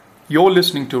You're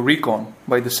listening to Recon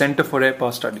by the Center for Air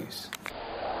Power Studies.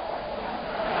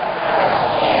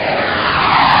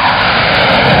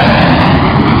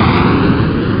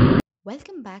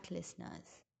 Welcome back,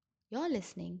 listeners. You're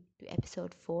listening to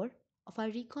episode 4 of our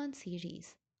Recon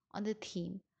series on the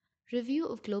theme Review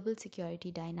of Global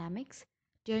Security Dynamics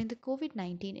during the COVID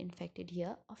 19 infected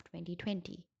year of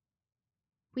 2020.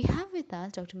 We have with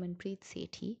us Dr. Manpreet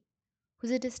Sethi,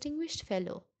 who's a distinguished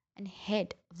fellow and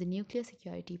head of the Nuclear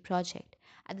Security Project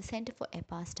at the Center for Air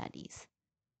Power Studies.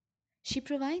 She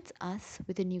provides us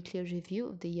with a nuclear review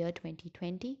of the year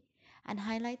 2020 and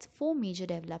highlights 4 major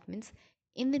developments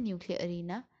in the nuclear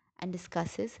arena and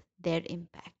discusses their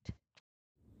impact.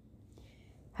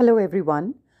 Hello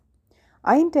everyone.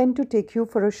 I intend to take you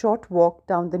for a short walk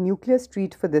down the nuclear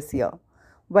street for this year.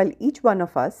 While each one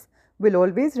of us will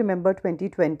always remember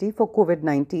 2020 for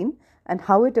COVID-19 and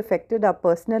how it affected our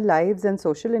personal lives and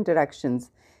social interactions,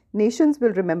 nations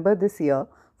will remember this year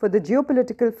for the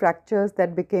geopolitical fractures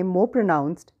that became more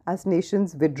pronounced as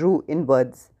nations withdrew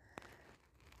inwards.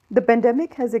 The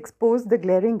pandemic has exposed the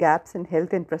glaring gaps in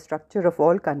health infrastructure of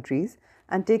all countries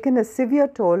and taken a severe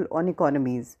toll on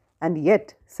economies. And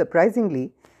yet,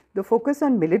 surprisingly, the focus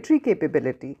on military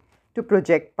capability to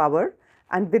project power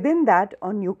and within that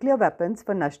on nuclear weapons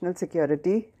for national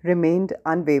security remained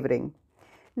unwavering.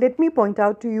 Let me point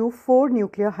out to you 4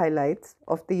 nuclear highlights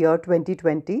of the year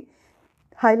 2020,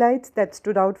 highlights that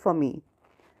stood out for me.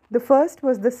 The first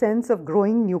was the sense of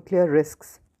growing nuclear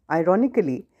risks.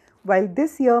 Ironically, while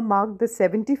this year marked the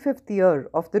 75th year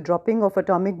of the dropping of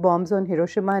atomic bombs on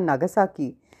Hiroshima and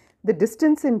Nagasaki, the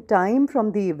distance in time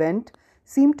from the event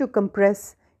seemed to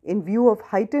compress in view of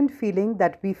heightened feeling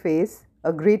that we face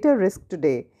a greater risk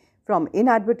today from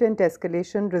inadvertent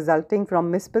escalation resulting from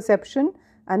misperception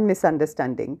and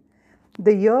misunderstanding.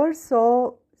 The year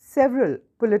saw several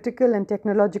political and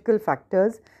technological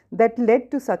factors that led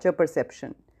to such a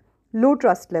perception. Low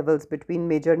trust levels between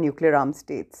major nuclear armed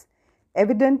states,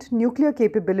 evident nuclear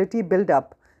capability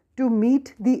build-up to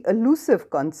meet the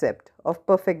elusive concept of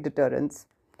perfect deterrence,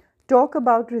 talk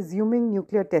about resuming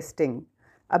nuclear testing,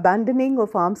 abandoning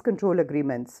of arms control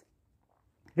agreements,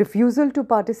 refusal to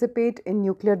participate in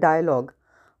nuclear dialogue,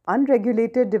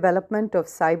 unregulated development of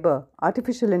cyber,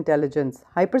 artificial intelligence,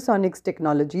 hypersonics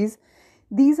technologies.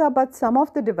 These are but some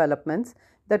of the developments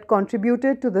that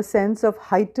contributed to the sense of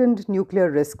heightened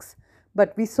nuclear risks,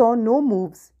 but we saw no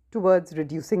moves towards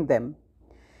reducing them.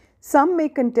 Some may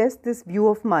contest this view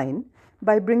of mine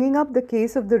by bringing up the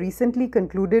case of the recently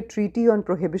concluded Treaty on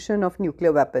Prohibition of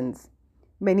Nuclear Weapons.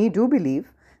 Many do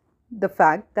believe the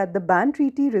fact that the ban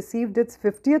treaty received its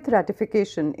 50th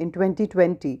ratification in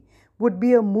 2020 would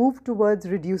be a move towards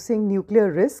reducing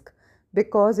nuclear risk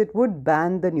because it would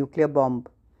ban the nuclear bomb.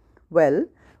 Well,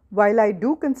 while I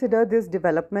do consider this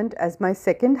development as my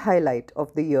second highlight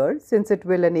of the year, since it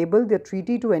will enable the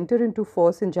treaty to enter into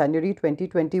force in January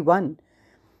 2021,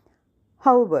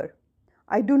 however,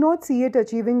 I do not see it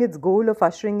achieving its goal of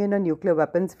ushering in a nuclear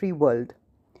weapons-free world.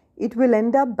 It will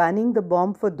end up banning the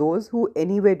bomb for those who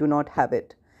anyway do not have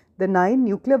it. The 9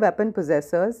 nuclear weapon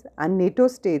possessors and NATO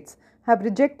states have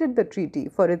rejected the treaty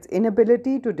for its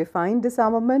inability to define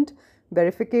disarmament,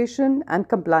 verification, and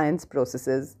compliance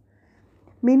processes.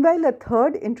 Meanwhile, a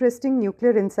third interesting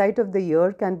nuclear insight of the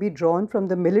year can be drawn from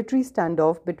the military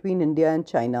standoff between India and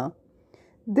China.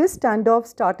 This standoff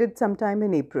started sometime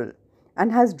in April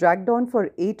and has dragged on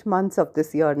for 8 months of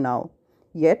this year now.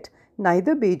 Yet,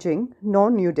 neither Beijing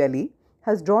nor New Delhi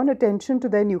has drawn attention to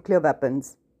their nuclear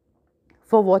weapons.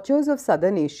 For watchers of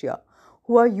Southern Asia,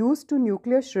 who are used to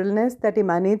nuclear shrillness that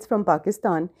emanates from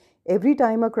Pakistan every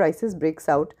time a crisis breaks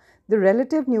out, the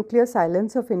relative nuclear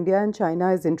silence of India and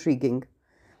China is intriguing.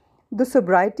 The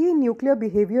sobriety in nuclear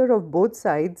behavior of both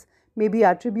sides may be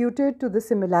attributed to the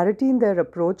similarity in their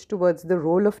approach towards the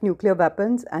role of nuclear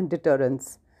weapons and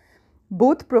deterrence.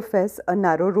 Both profess a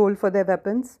narrow role for their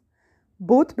weapons.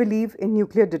 Both believe in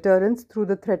nuclear deterrence through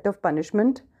the threat of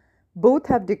punishment. Both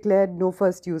have declared no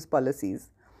first use policies.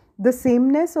 The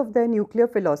sameness of their nuclear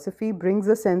philosophy brings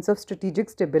a sense of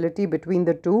strategic stability between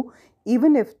the two,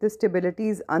 even if the stability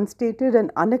is unstated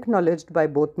and unacknowledged by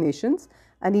both nations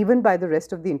and even by the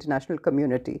rest of the international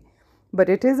community. But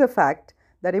it is a fact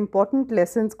that important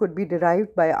lessons could be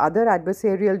derived by other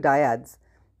adversarial dyads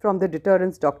from the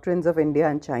deterrence doctrines of India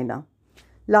and China.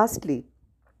 Lastly,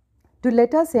 to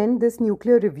let us end this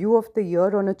nuclear review of the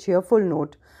year on a cheerful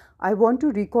note, I want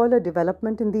to recall a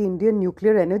development in the Indian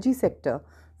nuclear energy sector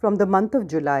from the month of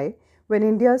July, when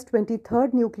India's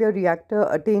 23rd nuclear reactor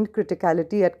attained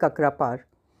criticality at Kakrapar.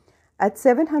 At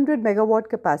 700 megawatt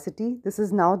capacity, this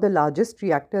is now the largest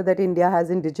reactor that India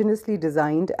has indigenously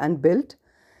designed and built.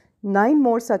 9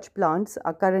 more such plants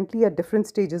are currently at different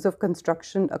stages of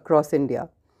construction across India.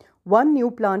 One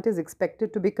new plant is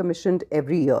expected to be commissioned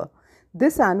every year.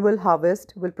 This annual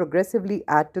harvest will progressively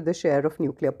add to the share of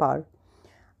nuclear power.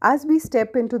 As we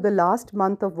step into the last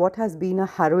month of what has been a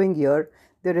harrowing year,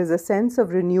 there is a sense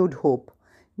of renewed hope.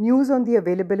 News on the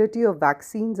availability of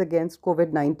vaccines against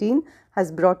COVID-19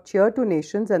 has brought cheer to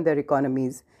nations and their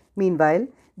economies. Meanwhile,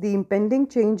 the impending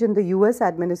change in the US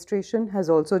administration has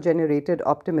also generated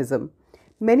optimism.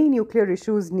 Many nuclear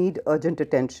issues need urgent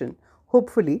attention.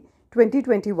 Hopefully,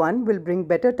 2021 will bring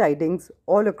better tidings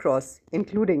all across,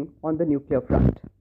 including on the nuclear front.